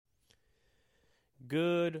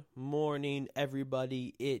Good morning,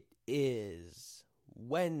 everybody. It is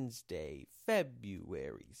Wednesday,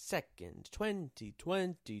 February 2nd,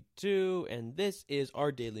 2022, and this is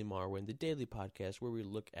our Daily Marwin, the daily podcast where we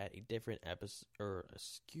look at a different a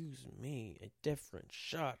different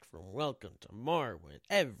shot from Welcome to Marwin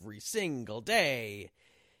every single day.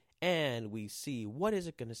 And we see what is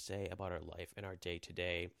it going to say about our life and our day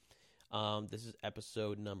today. This is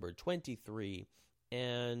episode number 23,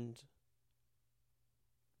 and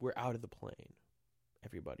we're out of the plane,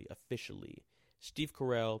 everybody, officially. Steve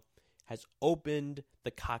Carell has opened the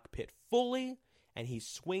cockpit fully, and he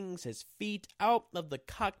swings his feet out of the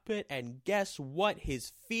cockpit, and guess what?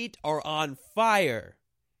 His feet are on fire.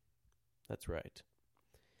 That's right.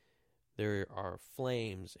 There are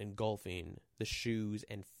flames engulfing the shoes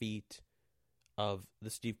and feet of the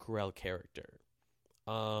Steve Carell character.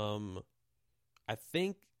 I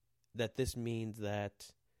think that this means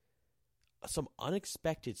that some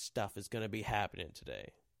unexpected stuff is going to be happening today,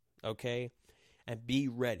 okay? And be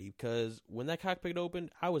ready, because when that cockpit opened,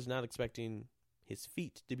 I was not expecting his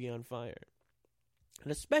feet to be on fire.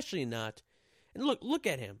 And especially not, and look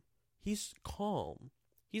at him. He's calm.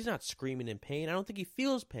 He's not screaming in pain. I don't think he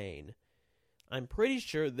feels pain. I'm pretty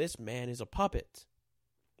sure this man is a puppet.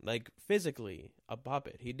 Like, physically, a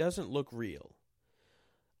puppet. He doesn't look real.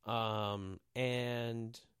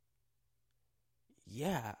 And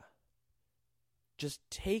yeah.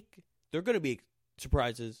 There are going to be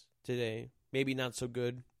surprises today. Maybe not so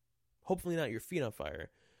good. Hopefully not your feet on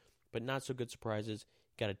fire. But not so good surprises.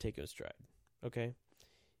 Got to take it in stride. Okay?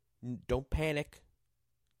 Don't panic.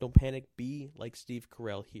 Don't panic. Be like Steve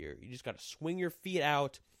Carell here. You just got to swing your feet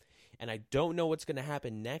out. And I don't know what's going to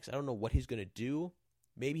happen next. I don't know what he's going to do.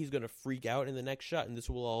 Maybe he's going to freak out in the next shot. And this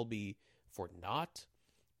will all be for naught.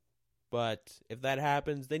 But if that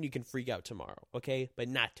happens, then you can freak out tomorrow. Okay? But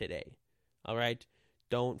not today. All right?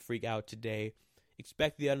 Don't freak out today.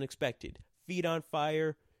 Expect the unexpected. Feet on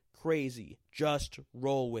fire. Crazy. Just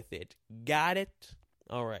roll with it. Got it?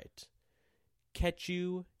 All right. Catch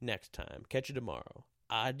you next time. Catch you tomorrow.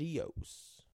 Adios.